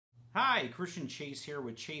Hi, Christian Chase here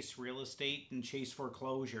with Chase Real Estate and Chase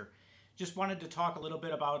Foreclosure. Just wanted to talk a little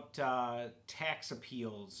bit about tax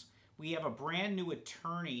appeals. We have a brand new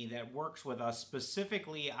attorney that works with us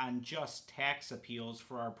specifically on just tax appeals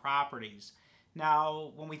for our properties.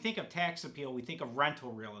 Now, when we think of tax appeal, we think of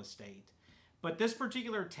rental real estate. But this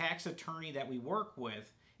particular tax attorney that we work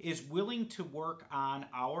with is willing to work on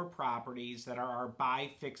our properties that are our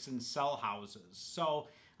buy, fix, and sell houses. So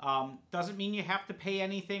doesn't mean you have to pay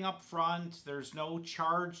anything up front. There's no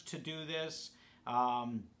charge to do this.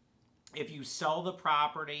 If you sell the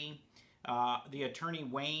property, the attorney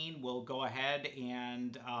Wayne will go ahead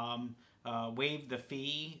and waive the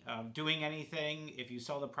fee of doing anything if you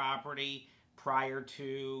sell the property prior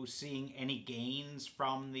to seeing any gains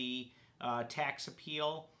from the tax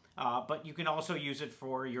appeal. But you can also use it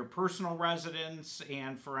for your personal residence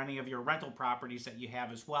and for any of your rental properties that you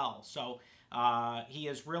have as well. So he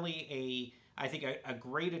is really I think, a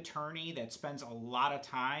great attorney that spends a lot of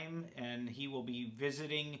time, and he will be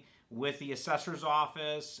visiting with the assessor's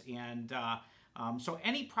office. And so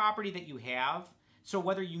any property that you have, so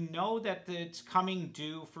whether you know that it's coming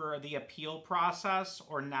due for the appeal process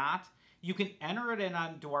or not, you can enter it in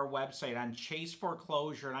onto our website on Chase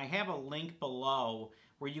Foreclosure, and I have a link below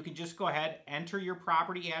where you can just go ahead, enter your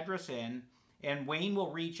property address in, and Wayne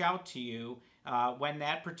will reach out to you when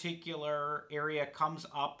that particular area comes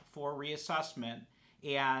up for reassessment.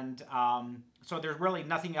 And so there's really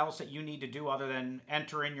nothing else that you need to do other than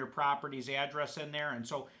enter in your property's address in there. And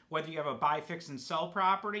so whether you have a buy, fix, and sell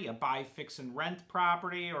property, a buy, fix, and rent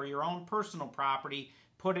property, or your own personal property,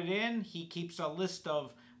 put it in. He keeps a list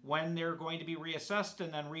of when they're going to be reassessed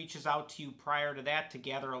and then reaches out to you prior to that to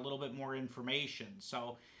gather a little bit more information.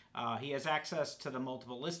 So he has access to the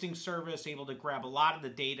multiple listing service, able to grab a lot of the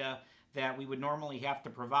data that we would normally have to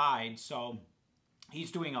provide. So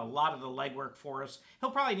he's doing a lot of the legwork for us.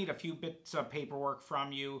 He'll probably need a few bits of paperwork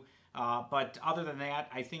from you. But other than that,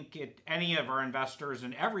 I think any of our investors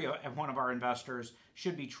and every one of our investors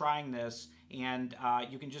should be trying this. And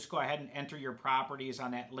you can just go ahead and enter your properties on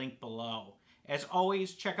that link below. As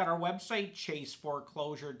always, check out our website,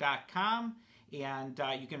 chaseforeclosure.com. And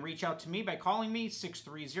you can reach out to me by calling me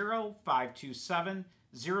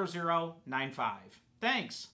 630-527-0095. Thanks.